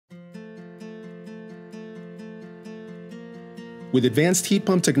With advanced heat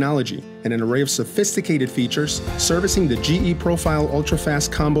pump technology and an array of sophisticated features, servicing the GE Profile Ultrafast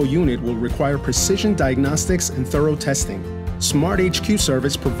Combo unit will require precision diagnostics and thorough testing. SmartHQ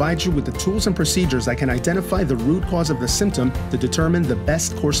Service provides you with the tools and procedures that can identify the root cause of the symptom to determine the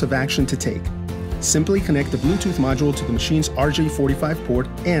best course of action to take. Simply connect the Bluetooth module to the machine's RJ45 port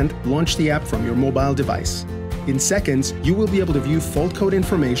and launch the app from your mobile device. In seconds, you will be able to view fault code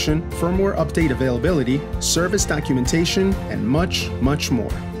information, firmware update availability, service documentation, and much, much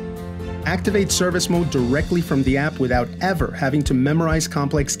more. Activate service mode directly from the app without ever having to memorize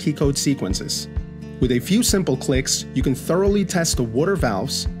complex key code sequences. With a few simple clicks, you can thoroughly test the water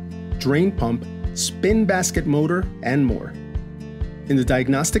valves, drain pump, spin basket motor, and more. In the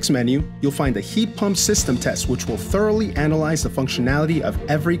Diagnostics menu, you'll find a heat pump system test which will thoroughly analyze the functionality of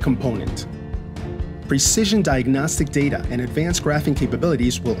every component. Precision diagnostic data and advanced graphing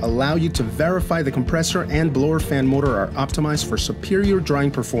capabilities will allow you to verify the compressor and blower fan motor are optimized for superior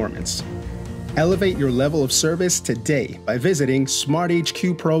drying performance. Elevate your level of service today by visiting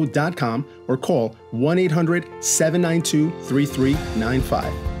smarthqpro.com or call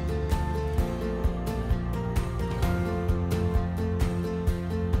 1-800-792-3395.